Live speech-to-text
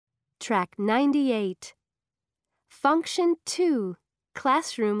Track 98. Function 2,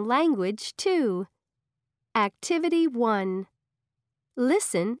 Classroom Language 2. Activity 1.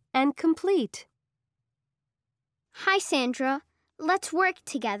 Listen and complete. Hi, Sandra. Let's work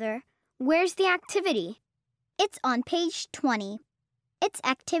together. Where's the activity? It's on page 20. It's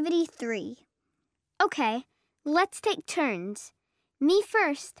activity 3. Okay, let's take turns. Me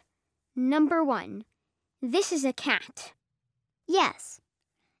first. Number 1. This is a cat. Yes.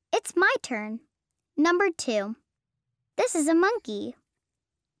 It's my turn. Number 2. This is a monkey.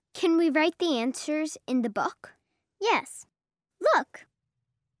 Can we write the answers in the book? Yes. Look.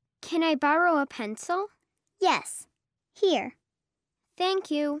 Can I borrow a pencil? Yes. Here. Thank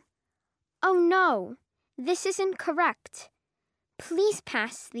you. Oh no, this isn't correct. Please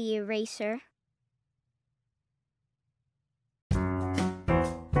pass the eraser.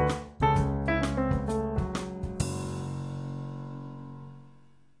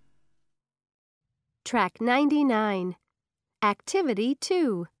 Track 99. Activity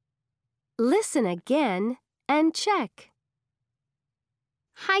 2. Listen again and check.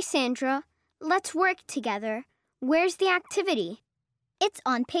 Hi, Sandra. Let's work together. Where's the activity? It's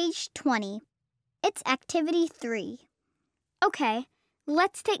on page 20. It's activity 3. Okay,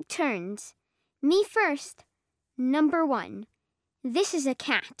 let's take turns. Me first. Number 1. This is a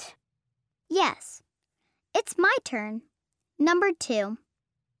cat. Yes. It's my turn. Number 2.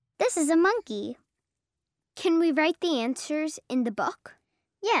 This is a monkey. Can we write the answers in the book?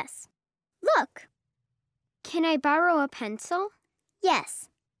 Yes. Look. Can I borrow a pencil? Yes.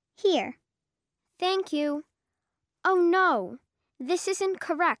 Here. Thank you. Oh no, this isn't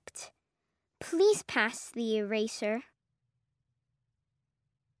correct. Please pass the eraser.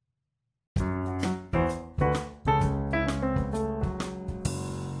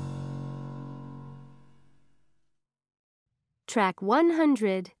 Track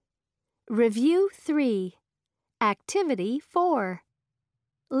 100. Review 3. Activity 4.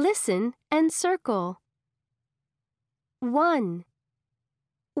 Listen and circle. 1.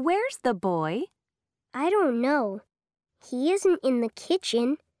 Where's the boy? I don't know. He isn't in the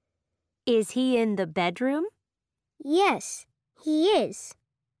kitchen. Is he in the bedroom? Yes, he is.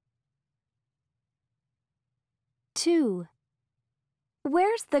 2.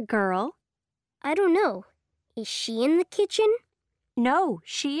 Where's the girl? I don't know. Is she in the kitchen? No,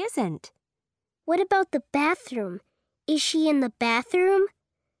 she isn't. What about the bathroom? Is she in the bathroom?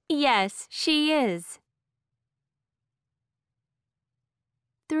 Yes, she is.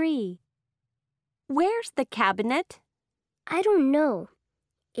 3. Where's the cabinet? I don't know.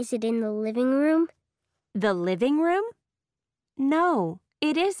 Is it in the living room? The living room? No,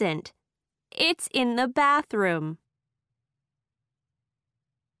 it isn't. It's in the bathroom.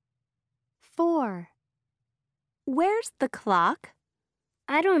 4. Where's the clock?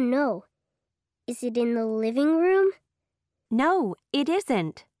 I don't know. Is it in the living room? No, it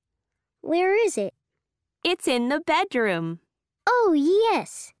isn't. Where is it? It's in the bedroom. Oh,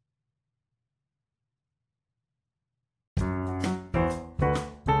 yes.